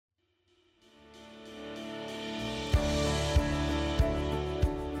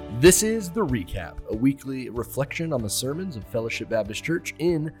This is The Recap, a weekly reflection on the sermons of Fellowship Baptist Church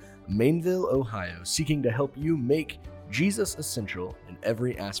in Mainville, Ohio, seeking to help you make Jesus essential in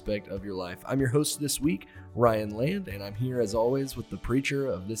every aspect of your life. I'm your host this week, Ryan Land, and I'm here as always with the preacher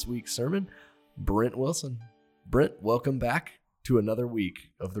of this week's sermon, Brent Wilson. Brent, welcome back to another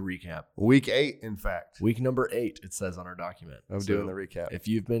week of The Recap. Week 8, in fact. Week number 8, it says on our document. Of doing the recap. If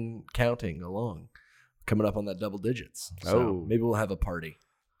you've been counting along, coming up on that double digits. So maybe we'll have a party.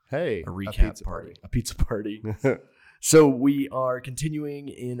 Hey, A recap party. A pizza party. So we are continuing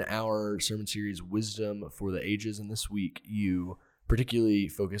in our sermon series, Wisdom for the Ages. And this week, you particularly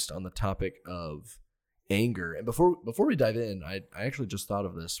focused on the topic of anger. And before we dive in, I actually just thought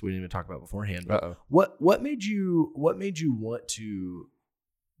of this. We didn't even talk about it beforehand. But what made you want to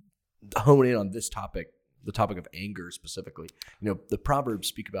hone in on this topic, the topic of anger specifically? You know, the Proverbs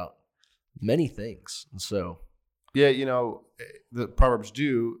speak about many things. And so... Yeah, you know, the Proverbs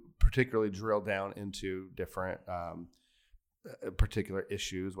do particularly drill down into different particular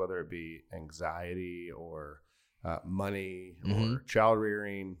issues, whether it be anxiety or money or child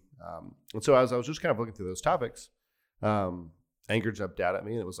rearing. And so as I was just kind of looking through those topics, anger jumped out at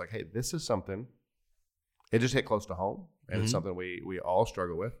me, and it was like, hey, this is something. It just hit close to home, and it's something we all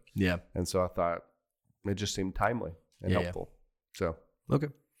struggle with. Yeah. And so I thought it just seemed timely and helpful. So okay.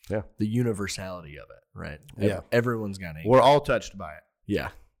 Yeah. The universality of it, right? Yeah. Everyone's got anger. We're all touched by it. Yeah.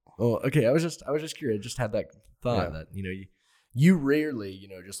 Oh, okay. I was just curious. I just had that thought that, you know, you rarely, you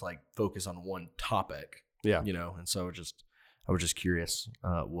know, just like focus on one topic. Yeah. You know, and so I was just curious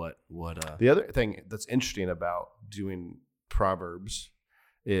what the other thing that's interesting about doing Proverbs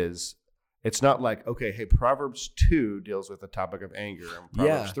is it's not like, okay, hey, Proverbs 2 deals with the topic of anger and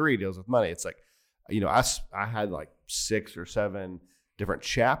Proverbs 3 deals with money. It's like, you know, I had like 6 or 7 different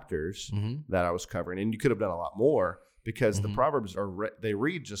chapters that I was covering, and you could have done a lot more because the Proverbs they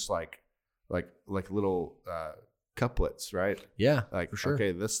read just like little couplets, right? Yeah, like for sure.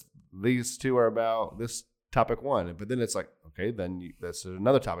 Okay, these two are about this topic 1, but then it's like, okay, then this is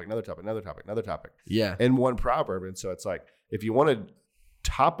another topic. Yeah, in one proverb, and so it's like if you want to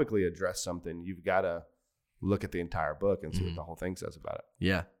topically address something, you've got to look at the entire book and see what the whole thing says about it.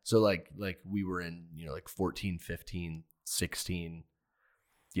 Yeah, so like we were in, you know, like 14, 15, 16.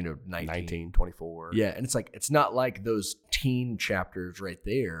 You know, 19, 24. Yeah. And it's like, it's not like those teen chapters right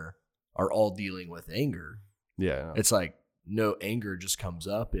there are all dealing with anger. Yeah. It's like, no, anger just comes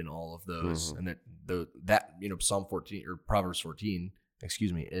up in all of those. And that, you know, Psalm 14 or Proverbs 14,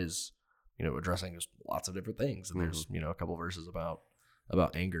 is, you know, addressing just lots of different things. And there's, you know, a couple verses about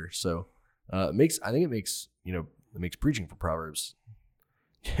anger. So it makes preaching for Proverbs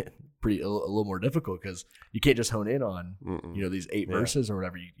a little more difficult because you can't just hone in on you know, these 8 verses or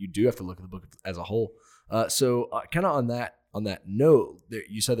whatever. You do have to look at the book as a whole. So kind of on that note,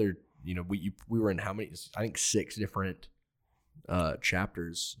 you said there, you know, we were in how many? I think 6 different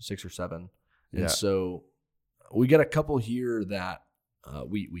chapters, 6 or 7, and so we got a couple here that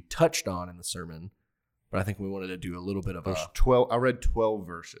we touched on in the sermon, but I think we wanted to do a little bit of 12. I read 12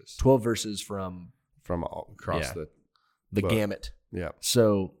 verses. 12 verses from all across the gamut. Yeah.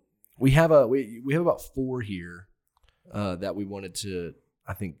 So we have about 4 here that we wanted to,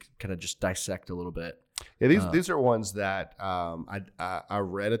 I think, kind of just dissect a little bit. Yeah, these are ones that I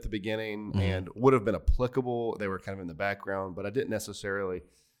read at the beginning and would have been applicable. They were kind of in the background, but I didn't necessarily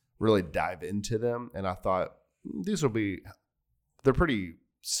really dive into them. And I thought they're pretty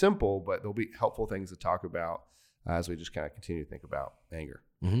simple, but they'll be helpful things to talk about as we just kind of continue to think about anger.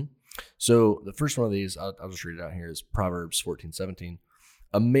 So the first one of these, I'll just read it out here, is Proverbs 14:17.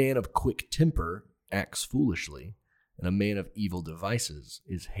 A man of quick temper acts foolishly, and a man of evil devices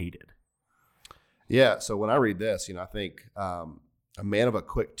is hated. Yeah, so when I read this, you know, I think a man of a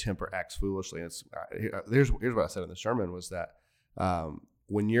quick temper acts foolishly. And here's what I said in the sermon was that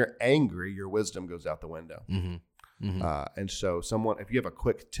when you're angry, your wisdom goes out the window. And so if you have a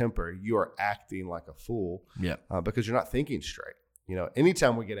quick temper, you are acting like a fool because you're not thinking straight. You know,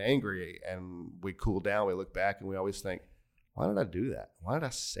 anytime we get angry and we cool down, we look back and we always think, why did I do that? Why did I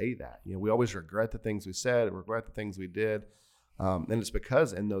say that? You know, we always regret the things we said and regret the things we did. And it's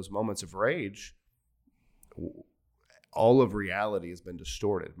because in those moments of rage, all of reality has been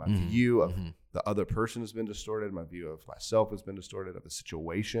distorted. My view of the other person has been distorted. My view of myself has been distorted, of the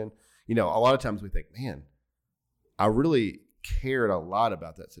situation. You know, a lot of times we think, man, I really cared a lot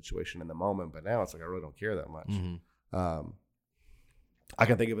about that situation in the moment, but now it's like I really don't care that much. I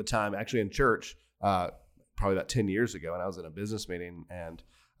can think of a time actually in church, probably about 10 years ago, and I was in a business meeting, and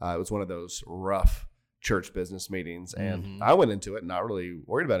it was one of those rough church business meetings, and I went into it not really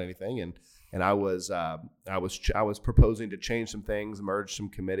worried about anything, and I was proposing to change some things, merge some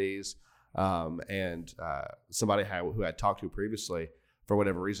committees, and somebody who I talked to previously, for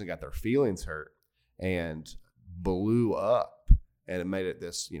whatever reason, got their feelings hurt and blew up, and it made it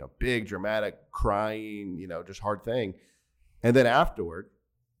this big dramatic crying, just hard thing. And then afterward,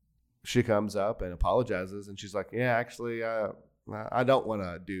 she comes up and apologizes, and she's like, yeah, actually, I don't want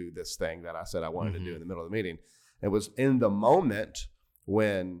to do this thing that I said I wanted to do in the middle of the meeting. It was in the moment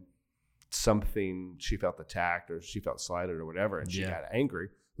when she felt attacked or she felt slighted or whatever, and she got angry,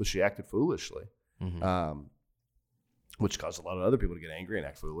 but she acted foolishly, which caused a lot of other people to get angry and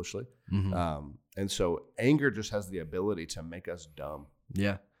act foolishly. And so anger just has the ability to make us dumb.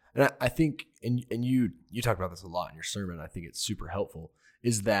 Yeah. And I think, and you talk about this a lot in your sermon, I think it's super helpful,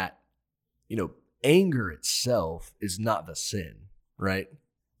 is that, anger itself is not the sin, right?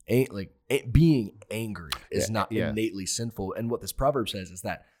 Being angry is not innately sinful. And what this proverb says is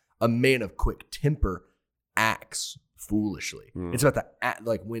that a man of quick temper acts foolishly. It's about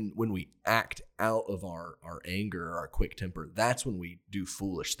when we act out of our anger or our quick temper, that's when we do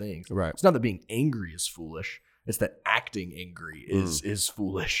foolish things. Right. It's not that being angry is foolish. It's that acting angry is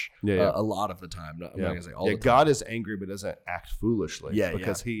foolish a lot of the time. I'm not going to say all the time. God is angry but doesn't act foolishly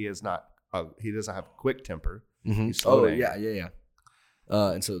because he is not. He doesn't have quick temper. He's slow to anger.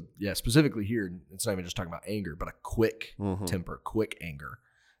 And so, specifically here, it's not even just talking about anger, but a quick temper, quick anger.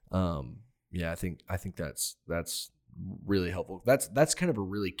 I think that's really helpful. That's kind of a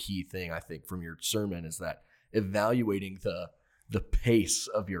really key thing, I think, from your sermon, is that evaluating the pace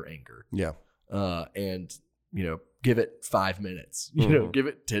of your anger. Yeah. And give it 5 minutes. Give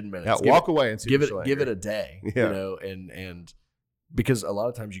it 10 minutes. Walk away and see. Give it a day. And because a lot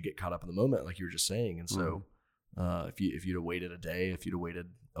of times you get caught up in the moment, like you were just saying. And so, if you'd have waited a day, if you'd have waited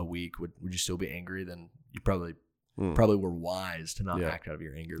a week, would you still be angry? Then you probably were wise to not act out of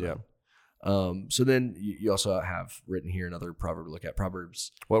your anger. Then. So then you also have written here another proverb to look at,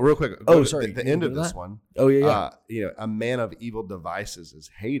 Proverbs. Well, real quick. Sorry. The end of this one. Oh yeah. A man of evil devices is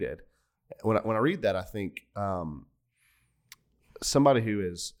hated. When I read that, I think somebody who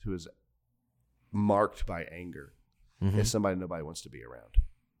is marked by anger is somebody nobody wants to be around.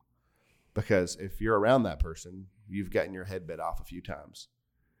 Because if you're around that person, you've gotten your head bit off a few times,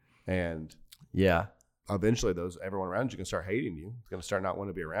 and eventually everyone around you can start hating you. It's going to start not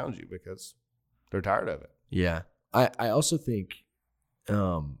wanting to be around you because they're tired of it. Yeah, I also think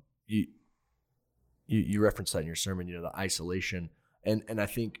you referenced that in your sermon. The isolation. And I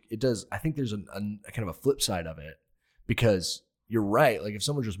think it does. I think there's a kind of a flip side of it, because you're right. Like if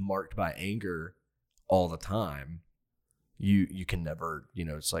someone's just marked by anger all the time, you can never,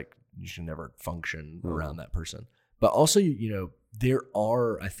 it's like you should never function around that person. But also, there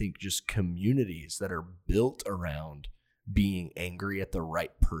are, I think, just communities that are built around being angry at the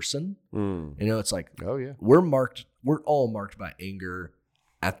right person. It's like, we're all marked by anger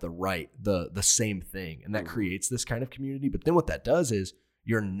at the same thing, and that creates this kind of community. But then what that does is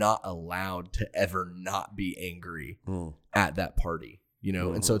you're not allowed to ever not be angry at that party,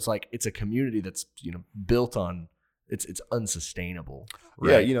 and so it's like it's a community that's built on it's unsustainable,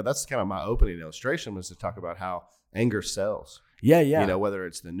 right? That's kind of my opening illustration, was to talk about how anger sells. Whether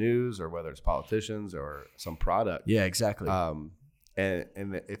it's the news or whether it's politicians or some product. Exactly.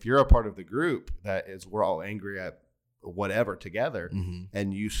 And if you're a part of the group that is, we're all angry at whatever together,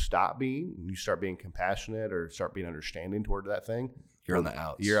 and you start being compassionate or start being understanding toward that thing, you're on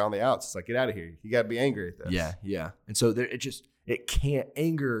the outs. It's like, get out of here. You got to be angry at this. Yeah. And so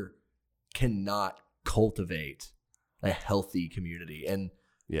anger cannot cultivate a healthy community and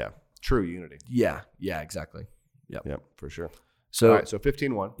true unity. Yeah, exactly. Yep, for sure. So, all right, so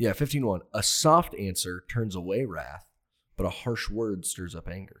 15:1. Yeah, 15:1. A soft answer turns away wrath, but a harsh word stirs up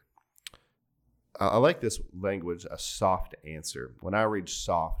anger. I like this language, a soft answer. When I read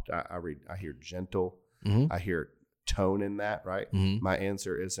soft, I hear gentle. I hear tone in that, right? My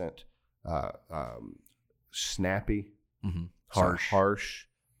answer isn't snappy, harsh.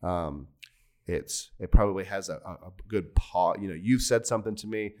 It probably has a good pause. You've said something to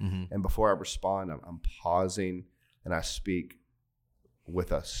me, and before I respond, I'm pausing, and I speak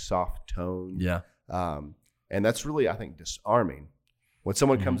with a soft tone. Yeah. And that's really, I think, disarming. When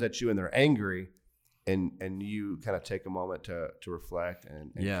someone comes at you and they're angry, and you kind of take a moment to reflect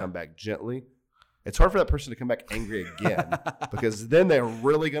and come back gently, it's hard for that person to come back angry again, because then they're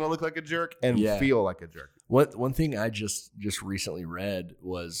really going to look like a jerk and feel like a jerk. One thing I just recently read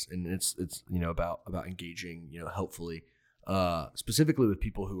was, and it's about engaging helpfully, specifically with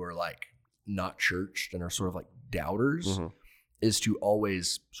people who are like not churched and are sort of like doubters, is to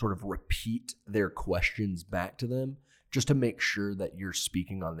always sort of repeat their questions back to them just to make sure that you're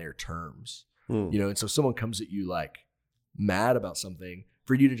speaking on their terms. You know, and so someone comes at you like mad about something,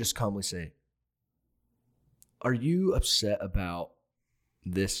 for you to just calmly say, are you upset about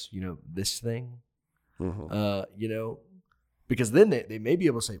this, you know, this thing? You know, because then they may be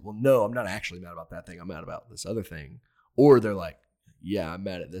able to say, well, no, I'm not actually mad about that thing. I'm mad about this other thing. Or they're like, yeah, I'm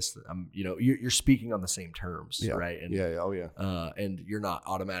mad at this. I'm, you know, you're speaking on the same terms, right? And, and you're not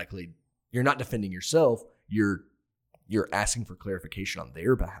you're not defending yourself. You're asking for clarification on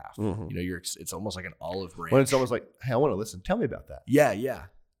their behalf. You know, it's almost like an olive branch. When it's almost like, hey, I want to listen. Tell me about that. Yeah.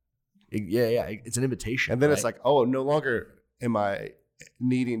 It's an invitation. And then it's like, oh, no longer am I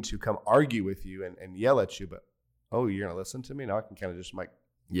needing to come argue with you and yell at you, but oh, you're going to listen to me? Now I can kind of just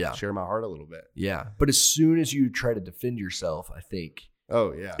share my heart a little bit. Yeah. But as soon as you try to defend yourself, I think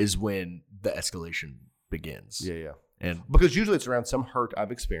is when the escalation begins. Yeah. And because usually it's around some hurt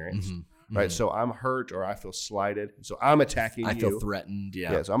I've experienced. Right. So I'm hurt or I feel slighted. So I'm attacking you. I feel threatened.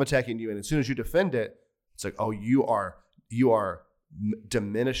 Yeah. So I'm attacking you. And as soon as you defend it, it's like, oh, you are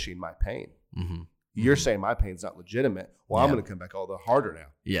diminishing my pain. You're saying my pain's not legitimate. Well, I'm going to come back all the harder now.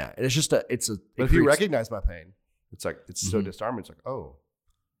 Yeah. And it's just but if you recognize my pain, it's like, it's so disarming. It's like, oh,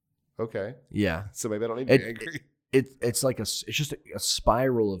 okay. Yeah. So maybe I don't need to be angry. It's like it's just a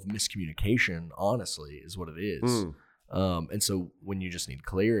spiral of miscommunication, honestly, is what it is. And so when you just need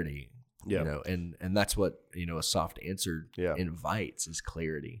clarity, you know, and that's what, you know, a soft answer invites is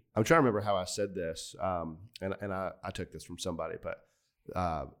clarity. I'm trying to remember how I said this, and I took this from somebody, but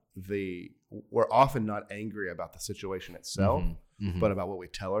we're often not angry about the situation itself, but about what we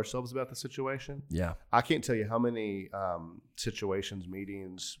tell ourselves about the situation. Yeah, I can't tell you how many situations,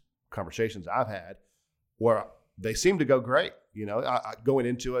 meetings, conversations I've had where they seem to go great. You know, going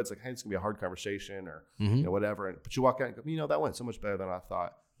into it, it's like, hey, it's gonna be a hard conversation, or you know, whatever. But you walk out and go, you know, that went so much better than I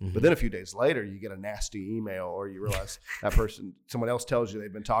thought. But then a few days later, you get a nasty email, or you realize that someone else tells you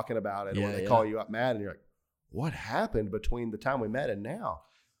they've been talking about it, or they call you up mad, and you're like, what happened between the time we met and now?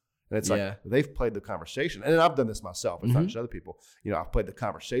 And it's like, they've played the conversation. And I've done this myself. It's not just other people. You know, I've played the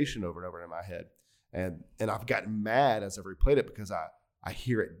conversation over and over in my head. And I've gotten mad as I've replayed it because I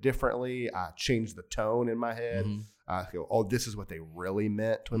hear it differently. I change the tone in my head. I go, oh, this is what they really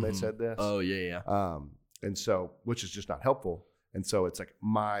meant when they said this. Oh, yeah. And so, which is just not helpful. And so it's like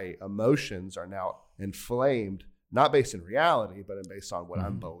my emotions are now inflamed, not based in reality, but based on what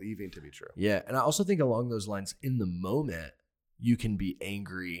I'm believing to be true. Yeah. And I also think along those lines, in the moment, you can be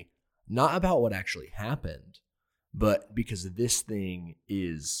angry, not about what actually happened, but because this thing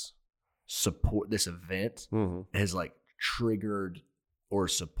is this event has like triggered or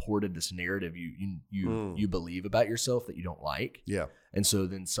supported this narrative you believe about yourself that you don't like. Yeah. And so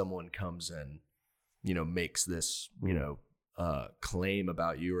then someone comes and, you know, makes this, you know, claim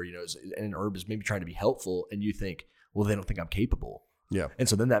about you, or, you know, and Herb is maybe trying to be helpful, and you think, well, they don't think I'm capable. Yeah. And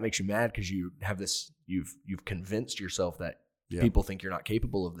so then that makes you mad because you have this, you've convinced yourself that people think you're not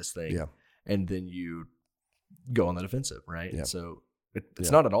capable of this thing. Yeah. And then you go on the defensive, right? Yeah. And so it's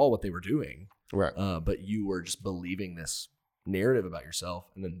not at all what they were doing. Right. But you were just believing this narrative about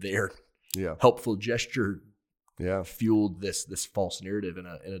yourself, and then their helpful gesture fueled this false narrative in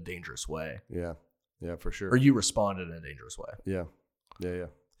a dangerous way. Yeah. Yeah, for sure. Or you responded in a dangerous way. Yeah.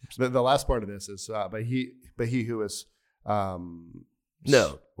 The last part of this is, but he who is,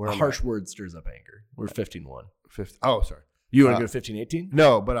 no, a harsh word stirs up anger. We're 15-1. Oh, sorry. You want to go to 15-18?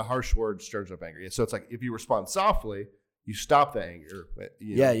 No, but a harsh word stirs up anger. Yeah, so it's like if you respond softly, you stop the anger.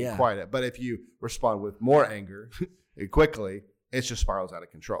 You quiet it. But if you respond with more anger quickly, it just spirals out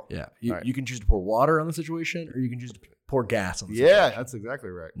of control. Yeah. You can choose to pour water on the situation, or you can choose to pour gas on the situation. Yeah, that's exactly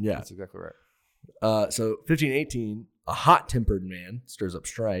right. Yeah. That's exactly right. So 15-18, a hot-tempered man stirs up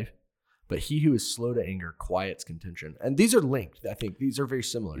strife, but he who is slow to anger quiets contention. And these are linked. I think these are very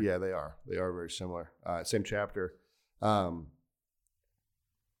similar. Yeah, they are. They are very similar. Same chapter. I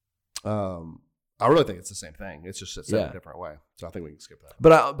really think it's the same thing. It's just said in a different way. So I think we can skip that.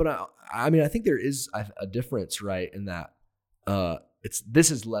 But I mean, I think there is a difference, right? In that this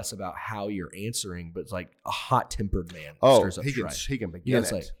is less about how you're answering, but it's like a hot-tempered man stirs up strife. He can begin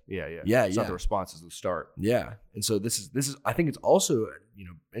it. Like, It's not the response, it's the start. Yeah. And so this is I think it's also, you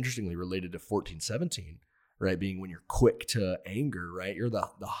know, interestingly related to 14-17, right? Being when you're quick to anger, right? You're the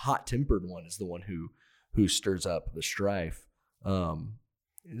hot-tempered one is the one who stirs up the strife.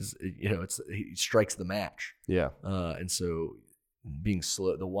 He strikes the match. Yeah. And so being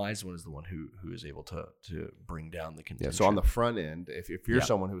slow, the wise one is the one who is able to bring down the contention. Yeah. So on the front end, if you're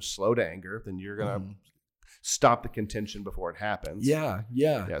someone who's slow to anger, then you're gonna stop the contention before it happens. Yeah.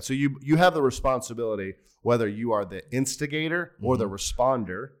 So you have the responsibility, whether you are the instigator or the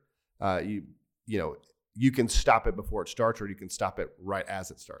responder. You can stop it before it starts, or you can stop it right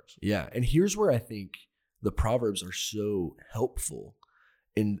as it starts. Yeah. And here's where I think the Proverbs are so helpful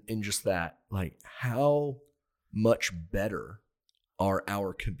in just that, like, how much better are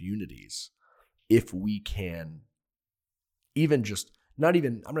our communities if we can even just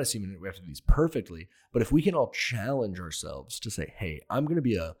I'm not saying we have to do these perfectly, but if we can all challenge ourselves to say, hey, I'm going to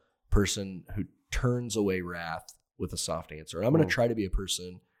be a person who turns away wrath with a soft answer. And I'm going to try to be a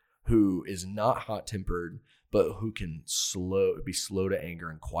person who is not hot-tempered, but who can be slow to anger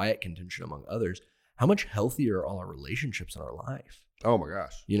and quiet contention among others. How much healthier are all our relationships in our life? Oh my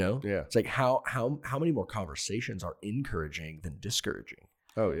gosh. Yeah. It's like how many more conversations are encouraging than discouraging?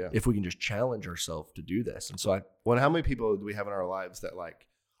 Oh yeah. If we can just challenge ourselves to do this. And so how many people do we have in our lives that like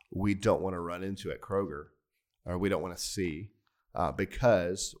we don't want to run into at Kroger, or we don't want to see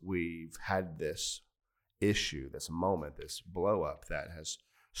because we've had this issue, this moment, this blow up that has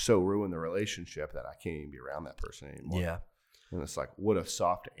so ruined the relationship that I can't even be around that person anymore. Yeah. And it's like, would a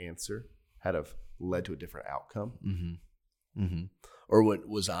soft answer have led to a different outcome? Mm-hmm. Mm-hmm. Or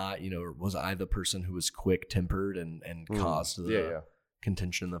was I the person who was quick tempered and caused the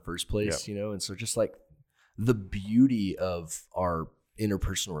contention in the first place? And so just like the beauty of our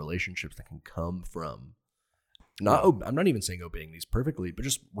interpersonal relationships that can come from I'm not even saying obeying these perfectly, but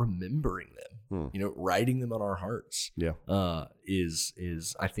just remembering them, writing them on our hearts. Yeah.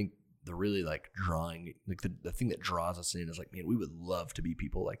 Is I think the really like drawing, like the thing that draws us in is like, man, we would love to be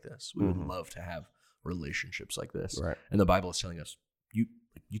people like this. We would love to have relationships like this. Right. And the Bible is telling us you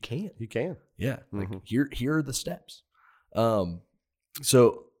can. You can. Yeah. Like here are the steps.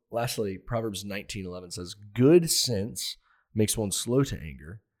 So lastly, Proverbs 19:11 says, good sense makes one slow to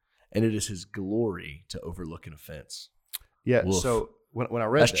anger, and it is his glory to overlook an offense. Yeah. Woof. So when I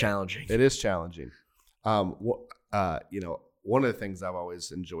read that's challenging. It is challenging. One of the things I've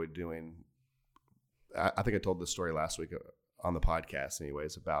always enjoyed doing, I think I told this story last week on the podcast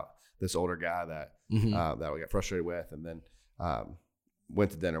anyways, about this older guy that we got frustrated with, and then went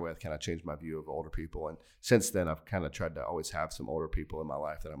to dinner with, kind of changed my view of older people. And since then, I've kind of tried to always have some older people in my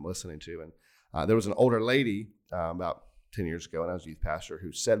life that I'm listening to. And there was an older lady about 10 years ago, and I was a youth pastor,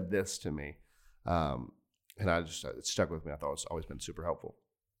 who said this to me. And it stuck with me. I thought it's always been super helpful.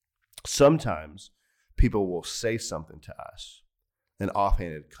 Sometimes people will say something to us, an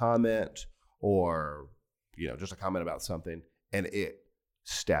offhanded comment, or, just a comment about something, and it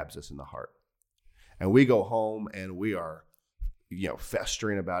stabs us in the heart. And we go home and we are,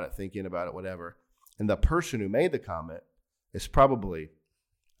 festering about it, thinking about it, whatever. And the person who made the comment is probably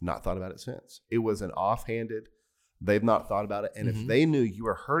not thought about it since. It was an offhanded, they've not thought about it. And if they knew you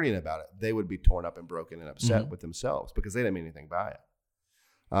were hurting about it, they would be torn up and broken and upset with themselves because they didn't mean anything by it.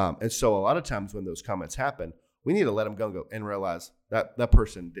 And so a lot of times when those comments happen, we need to let them go and realize that that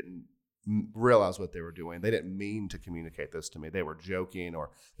person didn't realize what they were doing. They didn't mean to communicate this to me. They were joking,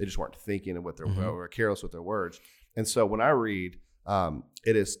 or they just weren't thinking of what they were careless with their words. And so when I read,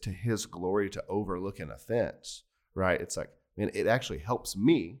 it is to his glory to overlook an offense, right? It's like, man, it actually helps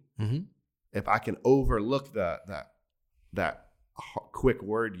me if I can overlook that quick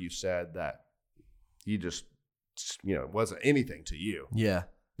word you said that you just, wasn't anything to you. Yeah.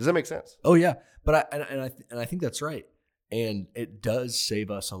 Does that make sense? Oh yeah. But I think that's right. And it does save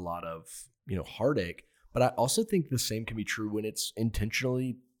us a lot of, heartache. But I also think the same can be true when it's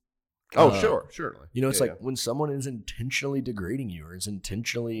intentionally. Sure. Certainly. It's like when someone is intentionally degrading you or is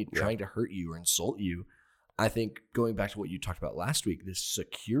intentionally trying to hurt you or insult you. I think going back to what you talked about last week, this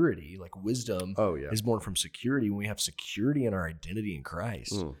security, like wisdom is born from security. When we have security in our identity in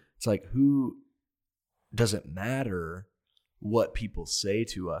Christ, it's like, who does it matter what people say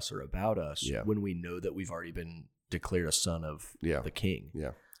to us or about us when we know that we've already been declared a son of the King,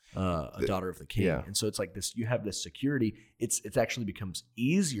 a daughter of the King. And so it's like this, you have this security. It actually becomes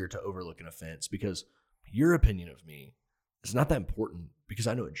easier to overlook an offense because your opinion of me is not that important because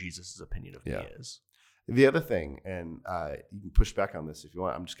I know what Jesus' opinion of me is. The other thing, and you can push back on this if you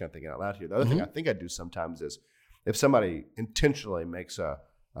want, I'm just kind of thinking out loud here. The other thing I think I do sometimes is if somebody intentionally makes a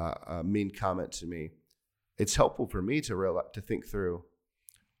mean comment to me, it's helpful for me to think through,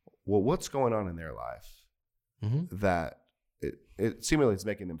 well, what's going on in their life that it seemingly is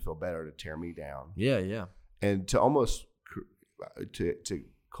making them feel better to tear me down. Yeah. And to almost to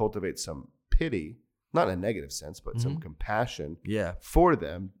cultivate some pity, not in a negative sense, but some compassion for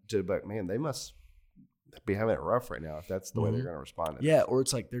them to be like, man, they must be having it rough right now if that's the way they're going to respond to this. Or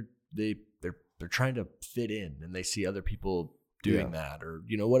it's like they're trying to fit in and they see other people doing that, or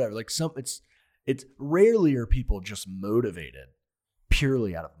whatever. Like it's rarely are people just motivated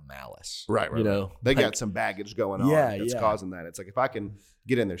purely out of malice. Right. You know, they like, got some baggage going on that's causing that. It's like, if I can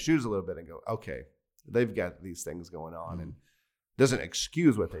get in their shoes a little bit and go, okay, they've got these things going on, and doesn't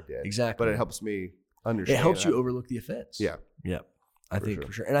excuse what they did. Exactly. But it helps me understand. It helps you overlook the offense. Yeah. Yeah. I think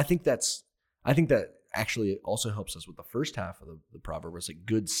for sure. And I think that actually it also helps us with the first half of the proverb, where it's like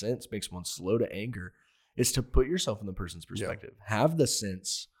good sense makes one slow to anger, is to put yourself in the person's perspective. Yeah. Have the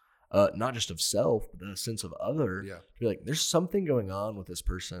sense, not just of self, but the sense of other. Yeah. To be like, there's something going on with this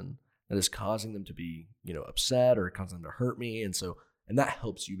person that is causing them to be, upset or causing them to hurt me. And that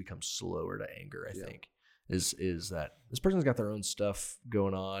helps you become slower to anger, I think, is that this person's got their own stuff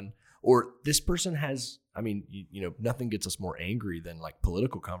going on, or this person has, nothing gets us more angry than like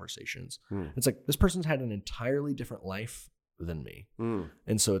political conversations. It's like, this person's had an entirely different life than me.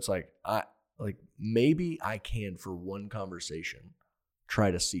 And so it's like, maybe I can, for one conversation,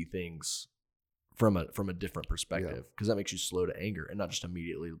 try to see things from a different perspective, because that makes you slow to anger and not just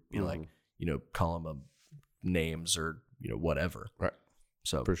immediately be like, call them names or, whatever. Right.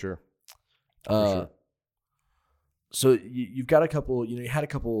 So for sure. So you've got a couple, you had a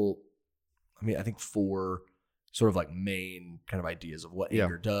couple, I think 4 sort of like main kind of ideas of what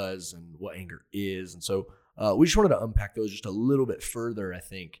anger does and what anger is. And so we just wanted to unpack those just a little bit further, I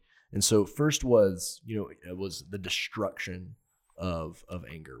think. And so first was, it was the destruction of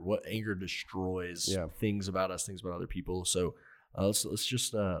anger. What anger destroys things about us, things about other people. So let's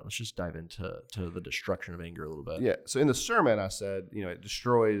just dive into the destruction of anger a little bit. Yeah. So in the sermon, I said, it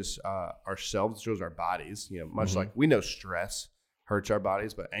destroys ourselves, destroys our bodies. Much like we know stress hurts our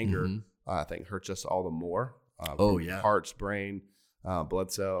bodies, but anger, I think, hurts us all the more. Heart's, brain,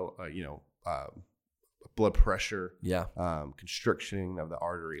 blood cell, blood pressure, constriction of the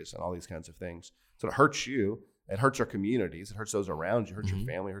arteries, and all these kinds of things. So it hurts you. It hurts our communities. It hurts those around you. It hurts your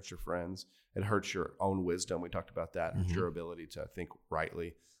family. It hurts your friends. It hurts your own wisdom. We talked about that. It hurts your ability to think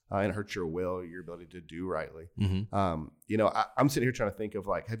rightly. And it hurts your will, your ability to do rightly. I'm sitting here trying to think of,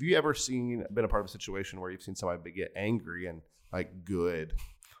 like, have you ever been a part of a situation where you've seen somebody get angry and like good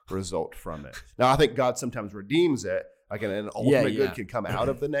result from it? Now, I think God sometimes redeems it. Like an ultimate good can come out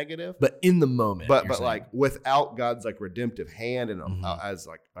of the negative, but in the moment, but like without God's like redemptive hand and as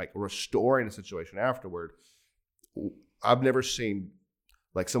like restoring a situation afterward, I've never seen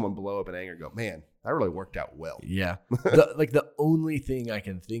like someone blow up in anger and go, man, that really worked out well. Yeah. the only thing I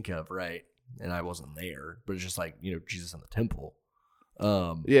can think of, right, and I wasn't there, but it's just like, Jesus in the temple.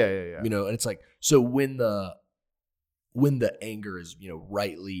 And it's like, so when the anger is,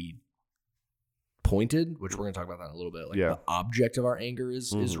 rightly pointed, which we're going to talk about that in a little bit, like the object of our anger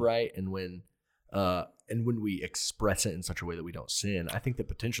is right, and when we express it in such a way that we don't sin, I think that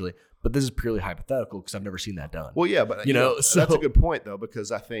potentially, but this is purely hypothetical because I've never seen that done. Well, yeah, but so, that's a good point though,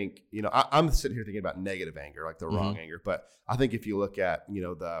 because I think, I'm sitting here thinking about negative anger, like the wrong anger, but I think if you look at,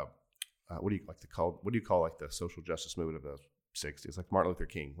 the what do you call like the social justice movement of the 60s, like Martin Luther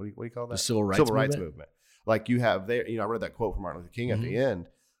King? What do you call that? The civil rights movement. Like you have there, I read that quote from Martin Luther King at the end.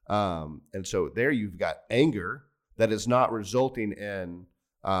 And so there you've got anger that is not resulting in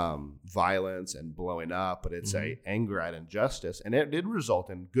violence and blowing up, but it's a anger at injustice, and it did result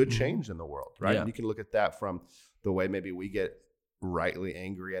in good change in the world, right? And you can look at that from the way maybe we get rightly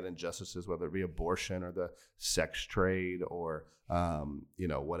angry at injustices, whether it be abortion or the sex trade or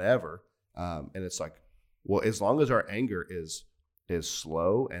whatever. And it's like, well, as long as our anger is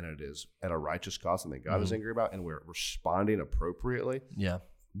slow and it is at a righteous cause, something God is angry about, and we're responding appropriately,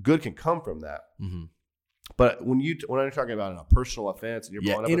 good can come from that. But when I'm talking about a personal offense and you're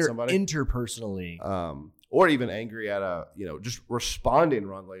blowing up at somebody interpersonally, or even angry at just responding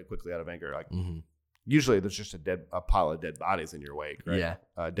wrongly and quickly out of anger, like usually there's just a pile of dead bodies in your wake, right?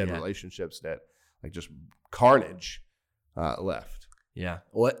 Dead relationships, that like just carnage left. Yeah.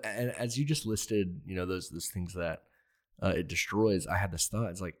 Well, and as you just listed, those things that it destroys, I had this thought.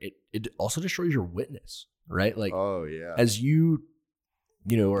 It's like it also destroys your witness, right? Like, as you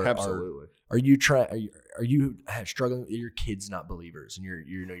absolutely. Are you struggling? Your kids not believers, and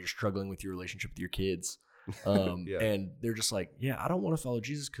you're struggling with your relationship with your kids, and they're just like, I don't want to follow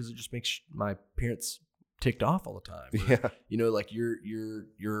Jesus because it just makes my parents ticked off all the time. Or, like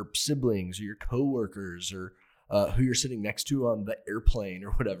your siblings or your coworkers or who you're sitting next to on the airplane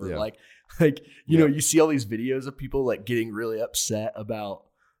or whatever. Like you see all these videos of people like getting really upset about.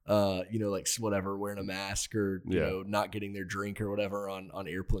 Like whatever, wearing a mask or, not getting their drink or whatever on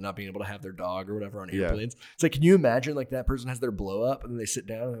airplane, not being able to have their dog or whatever on airplanes. It's like, can you imagine like that person has their blow up and then they sit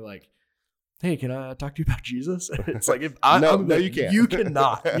down and they're like, hey, can I talk to you about Jesus? It's like, if you can't. You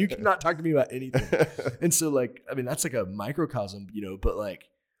cannot talk to me about anything. And so like, I mean, that's like a microcosm, but like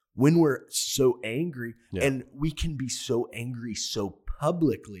when we're so angry, Yeah. and we can be so angry so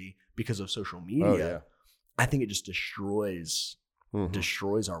publicly because of social media, Oh, yeah. I think it just destroys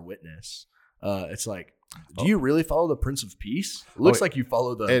our witness. It's like, do you really follow the Prince of Peace? It looks like you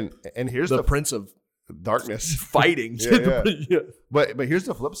follow and here's the Prince of darkness fighting. Yeah. But here's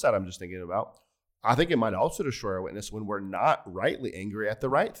the flip side I'm just thinking about. I think it might also destroy our witness when we're not rightly angry at the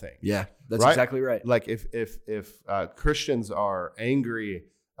right thing. Yeah, that's Right? exactly right. Like if Christians are angry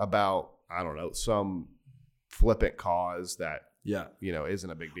about, I don't know, some flippant cause that Yeah. isn't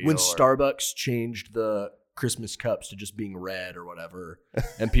a big deal. When or- Starbucks changed the Christmas cups to just being red or whatever,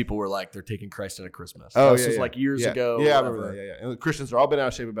 and people were like, they're taking Christ out of Christmas. Oh, This was like years ago. Yeah, I whatever. remember that. Yeah. And Christians are all been out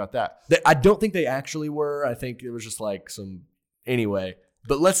of shape about that. I don't think they actually were. I think it was just like anyway,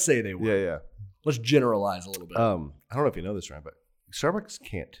 but let's say they were. Yeah. Let's generalize a little bit. I don't know if you know this, Ryan, but Starbucks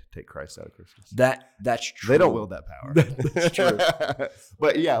can't take Christ out of Christmas. That's true. They don't wield that power. That's true.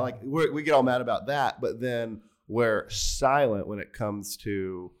 But yeah, like we get all mad about that, but then we're silent when it comes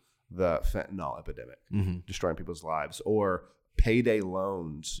to the fentanyl epidemic, destroying people's lives, or payday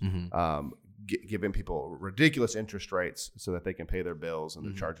loans, giving people ridiculous interest rates so that they can pay their bills, and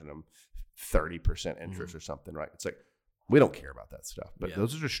they're charging them 30% interest or something, right? It's like, we don't care about that stuff, but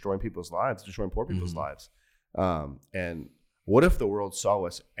those are destroying people's lives, destroying poor people's lives. And what if the world saw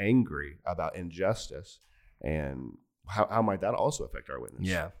us angry about injustice, and how might that also affect our witness?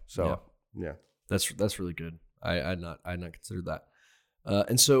 Yeah. So yeah. That's really good. I had not considered that.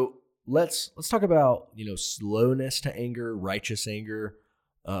 And so let's talk about slowness to anger, righteous anger.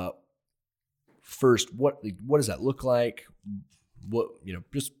 First, what does that look like? What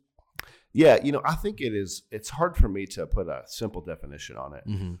just. Yeah, I think it's hard for me to put a simple definition on it.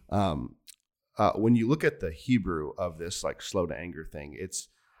 When you look at the Hebrew of this like slow to anger thing, it's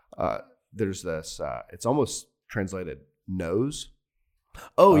there's this it's almost translated nose.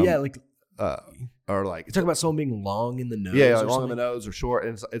 Oh yeah, like or like you talk about someone being long in the nose. Yeah, or long in something? the nose or short,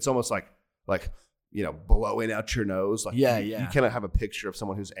 and it's almost like blowing out your nose. Like you kind of have a picture of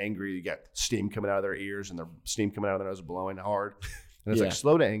someone who's angry. You got steam coming out of their ears, and their steam coming out of their nose blowing hard. And it's like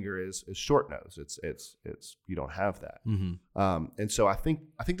slow to anger is short nose. It's you don't have that. And so I think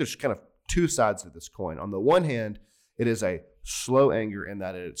there's kind of two sides to this coin. On the one hand, it is a slow anger in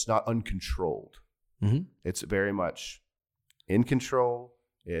that it's not uncontrolled. It's very much in control.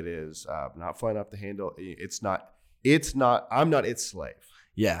 It is not flying off the handle. It's not. I'm not its slave.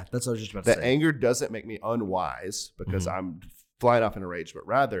 Yeah, that's what I was just about to say. That anger doesn't make me unwise because I'm flying off in a rage, but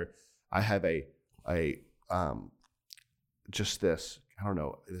rather I have just this, I don't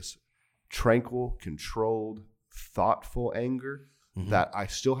know, this tranquil, controlled, thoughtful anger that I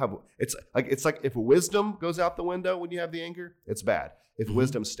still have. It's like if wisdom goes out the window when you have the anger, it's bad. If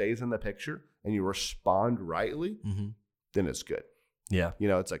wisdom stays in the picture and you respond rightly, then it's good. Yeah.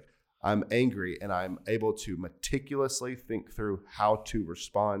 It's like I'm angry and I'm able to meticulously think through how to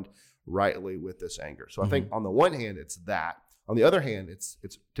respond rightly with this anger. So I think on the one hand, it's that. On the other hand, it's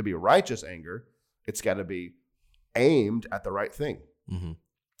to be righteous anger, it's got to be aimed at the right thing.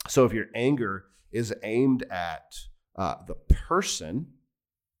 So if your anger is aimed at the person,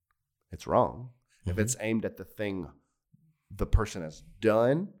 it's wrong. If it's aimed at the thing the person has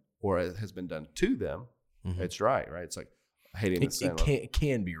done or it has been done to them, it's right? It's like hating the sin. It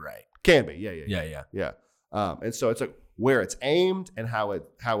can be right. Can be, yeah. And so it's like where it's aimed and how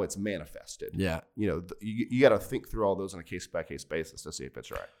it's manifested. Yeah. You got to think through all those on a case by case basis to see if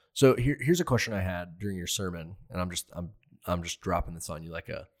it's right. So here's a question I had during your sermon, and I'm just dropping this on you like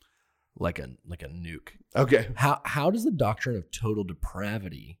a nuke. Okay. How does the doctrine of total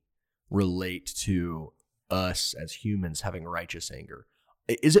depravity relate to us as humans having righteous anger?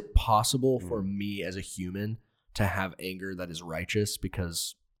 Is it possible for me as a human to have anger that is righteous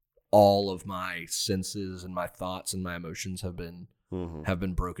because all of my senses and my thoughts and my emotions have been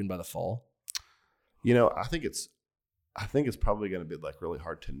broken by the fall? I think it's probably going to be like really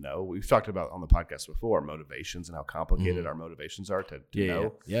hard to know. We've talked about on the podcast before motivations and how complicated our motivations are to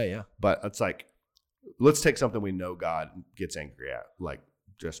know. Yeah. But it's like, let's take something we know God gets angry at, like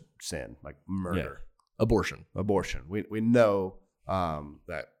just sin, like murder, abortion. We know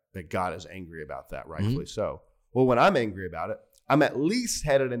that God is angry about that, rightfully so. Well, when I'm angry about it, I'm at least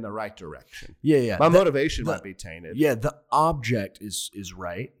headed in the right direction. Yeah. My motivation might be tainted. Yeah, the object is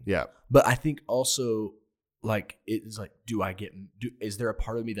right. Yeah. But I think also, like, it's like, is there a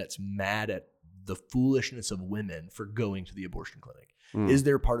part of me that's mad at the foolishness of women for going to the abortion clinic? Is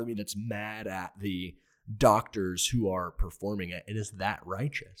there a part of me that's mad at the doctors who are performing it? And is that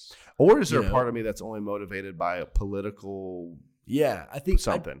righteous? Or is there a part of me that's only motivated by a political I think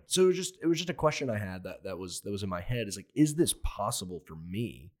something. So it was just a question I had that was in my head. Is like, is this possible for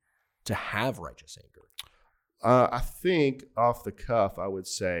me to have righteous anger? I think off the cuff, I would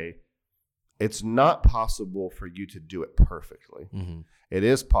say it's not possible for you to do it perfectly. Mm-hmm. It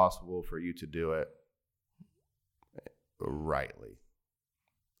is possible for you to do it rightly.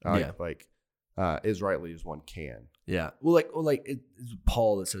 As rightly as one can. Yeah. Well, it's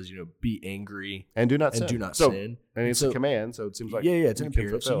Paul that says, be angry and do not and sin. do not So, sin. And it's a command, so it seems like it's an you can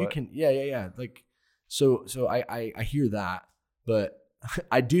imperative. So fulfill you it. can, yeah. Like, so I hear that, but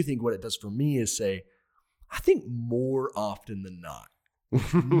I do think what it does for me is say, I think more often than not,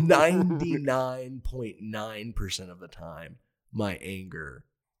 99.9% of the time, my anger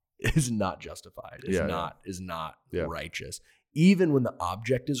is not justified. Is not righteous. Even when the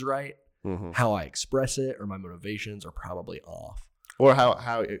object is right, how I express it or my motivations are probably off. Or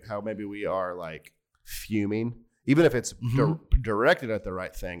how maybe we are like fuming, even if it's directed at the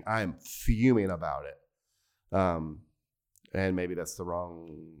right thing. I am fuming about it, and maybe that's the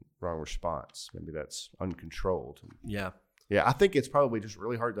wrong response. Maybe that's uncontrolled. Yeah. I think it's probably just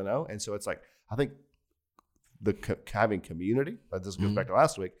really hard to know, and so it's like I think having community. This goes back to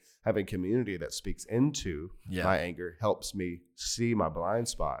last week. Having community that speaks into my anger helps me see my blind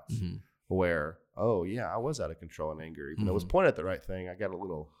spots where, I was out of control in anger. Even though it was pointed at the right thing, I got a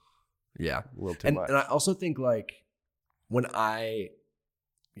little too much. And I also think like when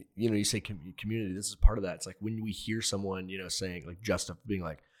you say community, this is part of that. It's like when we hear someone, saying like being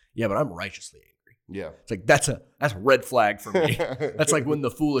like, yeah, but I'm righteously angry. Yeah. It's like, that's a red flag for me. That's like when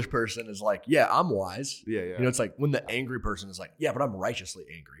the foolish person is like, yeah, I'm wise. Yeah. It's like when the angry person is like, yeah, but I'm righteously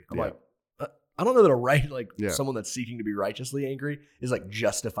angry. I'm like, I don't know that someone that's seeking to be righteously angry is like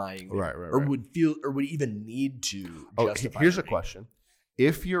justifying right. or would feel or would even need to justify. Here's a question.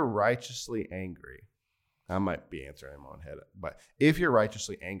 If you're righteously angry, I might be answering in my own head, but if you're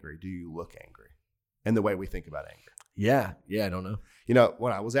righteously angry, do you look angry in the way we think about anger? Yeah, I don't know.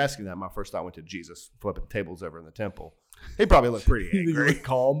 When I was asking that, my first thought went to Jesus flipping tables over in the temple. He probably looked pretty angry.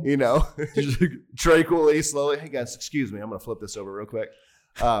 Calm. Just tranquilly, slowly. Hey guys, excuse me. I'm going to flip this over real quick.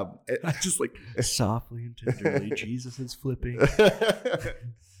 Just like softly and tenderly, Jesus is flipping,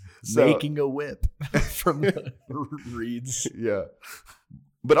 making a whip from the reeds. Yeah.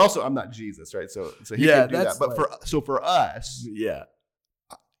 But also, I'm not Jesus, right? So he can do that. But for us,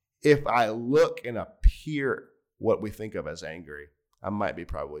 if I look and appear what we think of as angry, I might be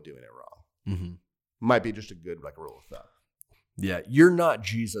probably doing it wrong. Might be just a good rule of thumb. Yeah, you're not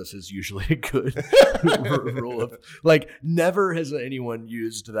Jesus is usually a good rule of never has anyone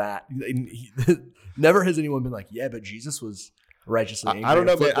used that. Never has anyone been like, yeah, but Jesus was righteously angry. I don't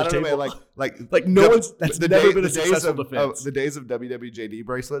know, man. Like no one's that's never been a successful defense. The days of WWJD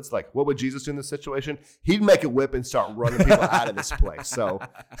bracelets, like what would Jesus do in this situation? He'd make a whip and start running people out of this place. So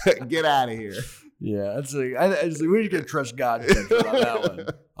get out of here. Yeah, that's we just gotta trust God's judgment on that one.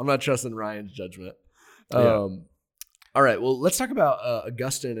 I'm not trusting Ryan's judgment. All right, well, let's talk about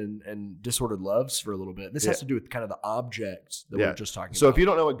Augustine and disordered loves for a little bit. This has to do with kind of the object that we're just talking about. So if you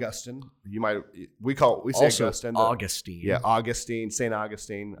don't know Augustine, we say Augustine. Augustine. Augustine, St.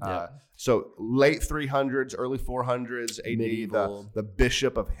 Augustine. So late 300s, early 400s AD, the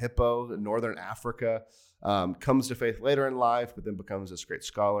bishop of Hippo, Northern Africa, comes to faith later in life, but then becomes this great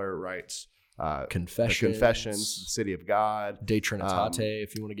scholar, writes Confessions, the City of God. De Trinitate,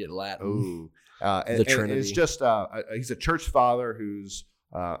 if you want to get Latin. The Trinity. It's just he's a church father whose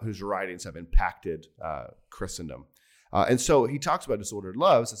writings have impacted Christendom, and so he talks about disordered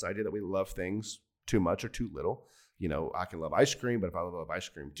loves. This idea that we love things too much or too little. I can love ice cream, but if I love ice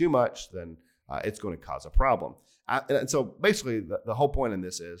cream too much, then it's going to cause a problem. And so basically, the whole point in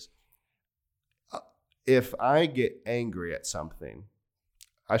this is, if I get angry at something,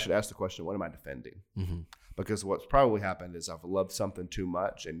 I should ask the question, what am I defending? Because what's probably happened is I've loved something too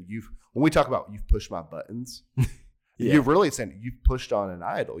much, and when we talk about you've pushed my buttons, you've really said you've pushed on an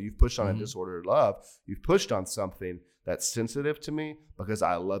idol, you've pushed on a disordered love, you've pushed on something that's sensitive to me because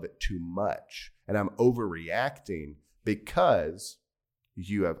I love it too much, and I'm overreacting because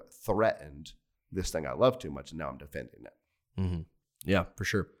you have threatened this thing I love too much, and now I'm defending it. Yeah, for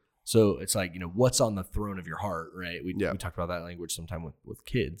sure. So it's like, what's on the throne of your heart, right? We talked about that language sometime with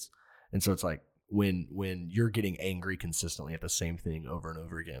kids. And so it's like when you're getting angry consistently at the same thing over and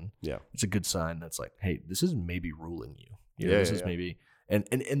over again, it's a good sign that's like, hey, this is maybe ruling you. This is maybe, and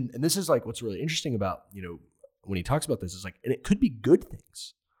this is like what's really interesting about, when he talks about this is like, and it could be good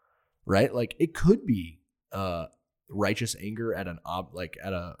things, right? Like it could be righteous anger at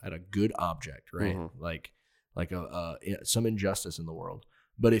at a good object, right? Like some injustice in the world.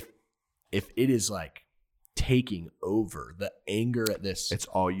 But if it is like taking over, the anger at this, it's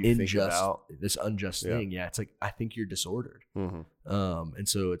all you think about, this unjust thing. Yeah, it's like, I think you're disordered. Mm-hmm. And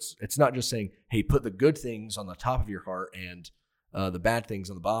so it's not just saying, hey, put the good things on the top of your heart and the bad things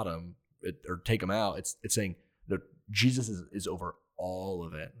on the bottom, or take them out. It's saying that Jesus is over all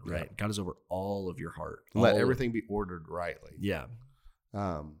of it, right? Yeah. God is over all of your heart. Let everything be ordered rightly. Yeah.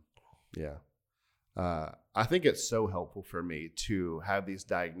 I think it's so helpful for me to have these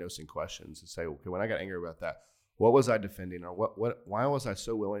diagnosing questions and say, okay, when I got angry about that, what was I defending, or why was I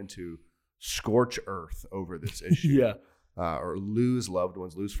so willing to scorch earth over this issue? Yeah. Or lose loved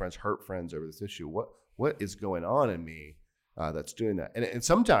ones, lose friends, hurt friends over this issue? What is going on in me that's doing that? And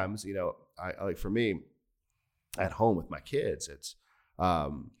sometimes, I like, for me at home with my kids, it's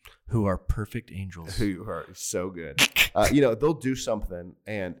who are perfect angels, who are so good. They'll do something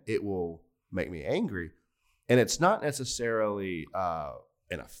and it will make me angry. And it's not necessarily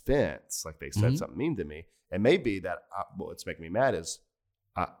an offense, like they said something mean to me. It may be that what's making me mad is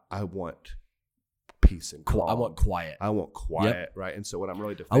I want peace and calm. I want quiet. Yep. Right? And so what I'm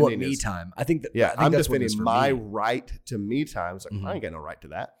really defending I want me time. I think that. Yeah, I'm defending my me. right to me time. It's like, I ain't got no right to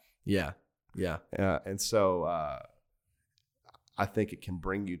that. Yeah. And so I think it can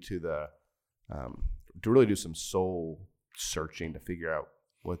bring you to to really do some soul searching to figure out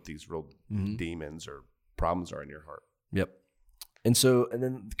what these real demons or problems are in your heart. Yep. And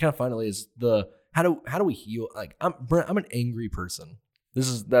then kind of finally is how do we heal? Like, I'm an angry person.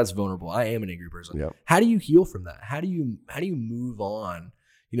 That's vulnerable. I am an angry person. Yep. How do you heal from that? How do you move on?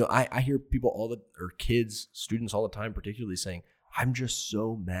 I hear people or kids, students all the time, particularly saying, I'm just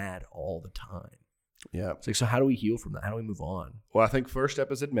so mad all the time. Yeah. It's like, so how do we heal from that? How do we move on? Well, I think first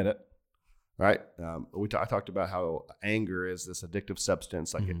step is admit it. Right. I talked about how anger is this addictive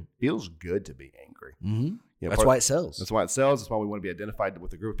substance. Like, it feels good to be angry. Mm-hmm. That's why it sells. That's why it sells. That's why we want to be identified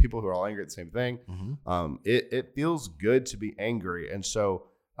with a group of people who are all angry at the same thing. Mm-hmm. It feels good to be angry. And so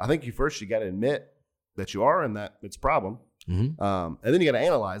I think you got to admit that you are and that it's a problem. Mm-hmm. And then you got to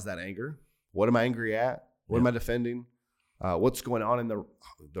analyze that anger. What am I angry at? What am I defending? What's going on in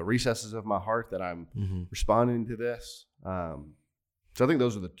the recesses of my heart that I'm responding to this? So I think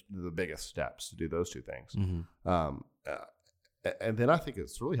those are the biggest steps, to do those two things. Mm-hmm. And then I think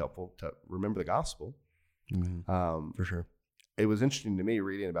it's really helpful to remember the gospel. Mm-hmm. For sure. It was interesting to me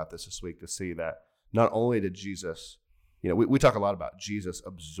reading about this week to see that not only did Jesus, we talk a lot about Jesus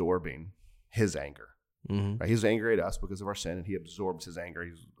absorbing his anger. Mm-hmm. Right? He's angry at us because of our sin, and he absorbs his anger.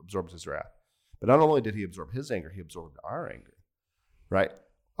 He absorbs his wrath. But not only did he absorb his anger, he absorbed our anger. Right?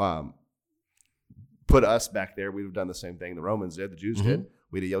 Put us back there, we'd have done the same thing the Romans did, the Jews did.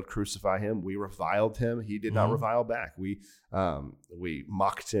 We'd have yelled, crucify him. We reviled him. He did not revile back. We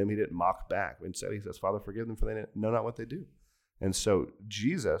mocked him. He didn't mock back. Instead, he says, Father, forgive them, for they know not what they do. And so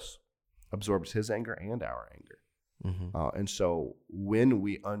Jesus absorbs his anger and our anger. Mm-hmm. And so when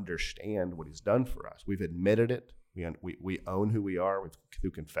we understand what he's done for us, we've admitted it. We own who we are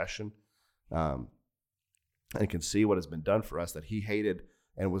through confession, and can see what has been done for us, that he hated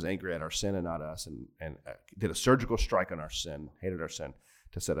and was angry at our sin and not us, and did a surgical strike on our sin, hated our sin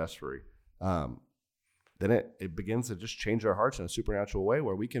to set us free. Then it begins to just change our hearts in a supernatural way,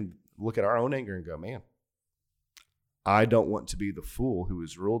 where we can look at our own anger and go, man, I don't want to be the fool who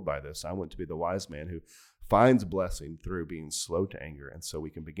is ruled by this. I want to be the wise man who finds blessing through being slow to anger. And so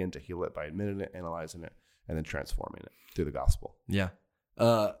we can begin to heal it by admitting it, analyzing it, and then transforming it through the gospel. Yeah.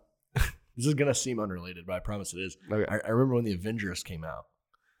 This is going to seem unrelated, but I promise it is. Okay. I remember when the Avengers came out.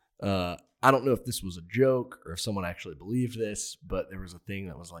 I don't know if this was a joke or if someone actually believed this, but there was a thing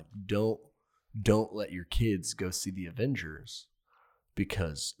that was like, don't let your kids go see the Avengers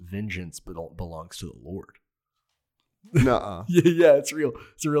because vengeance belongs to the Lord. Nuh-uh. Yeah, it's real.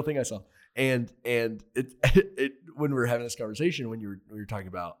 It's a real thing I saw. And it when we were having this conversation, when you were talking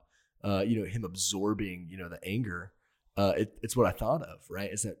about him absorbing the anger, it's what I thought of,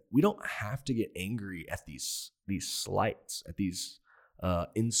 right? Is that we don't have to get angry at these slights, at these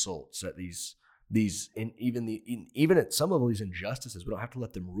insults, at these even at some of these injustices. We don't have to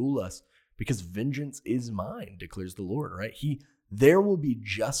let them rule us, because vengeance is mine, declares the Lord, right? There will be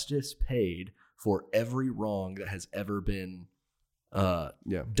justice paid for every wrong that has ever been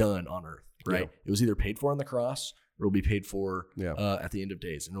done on earth, right? Yeah. It was either paid for on the cross, or it'll be paid for at the end of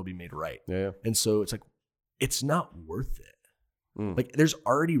days, and it'll be made right. Yeah. And so it's like, it's not worth it. Mm. Like, there's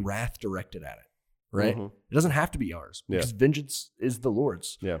already wrath directed at it, right? Mm-hmm. It doesn't have to be ours, because vengeance is the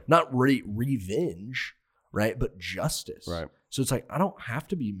Lord's. Yeah. Not revenge, right? But justice. Right. So it's like, I don't have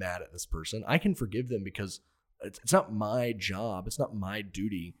to be mad at this person. I can forgive them, because it's not my job. It's not my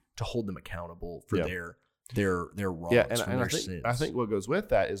duty to hold them accountable for their wrongs, Yeah, from and their sins. I think what goes with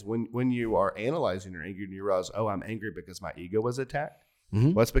that is when you are analyzing your anger and you realize, oh, I'm angry because my ego was attacked.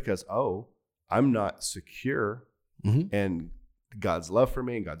 Mhm. Well, it's because, oh, I'm not secure Mhm. in God's love for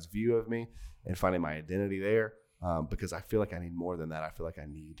me and God's view of me and finding my identity there, because I feel like I need more than that. I feel like I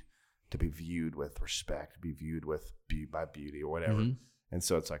need to be viewed with respect, be viewed with by beauty or whatever. Mhm. And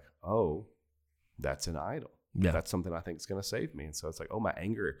so it's like, oh, that's an idol. Yeah. That's something I think is going to save me. And so it's like, oh, my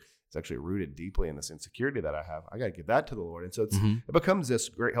anger is actually rooted deeply in this insecurity that I have. I got to give that to the Lord. And so it becomes this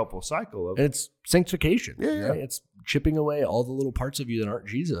great helpful cycle of, And it's sanctification. Yeah. Right? It's chipping away all the little parts of you that aren't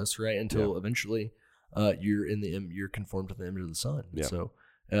Jesus, right? Until eventually you're conformed to the image of the Son. Yeah. So,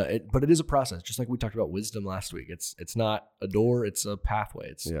 but it is a process, just like we talked about wisdom last week. It's not a door; it's a pathway.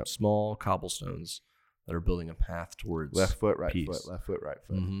 It's small cobblestones that are building a path towards left foot, right peace. foot, left foot, right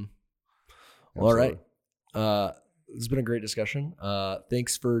foot. Mm-hmm. Well, all right. This has been a great discussion.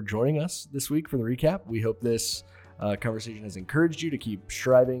 Thanks for joining us this week for the recap. We hope this conversation has encouraged you to keep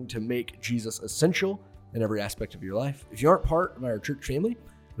striving to make Jesus essential in every aspect of your life. If you aren't part of our church family,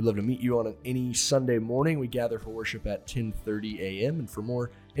 we'd love to meet you on any Sunday morning. We gather for worship at 10:30 a.m. And for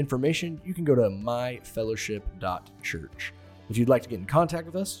more information, you can go to myfellowship.church. If you'd like to get in contact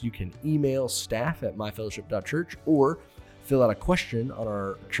with us, you can email staff@myfellowship.church or fill out a question on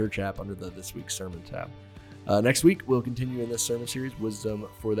our church app under the This Week's Sermon tab. Next week, we'll continue in this sermon series, Wisdom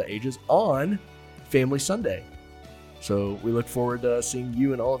for the Ages, on Family Sunday. So we look forward to seeing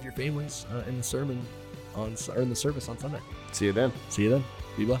you and all of your families in the sermon in the service on Sunday. See you then. See you then.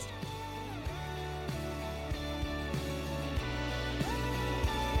 Be blessed.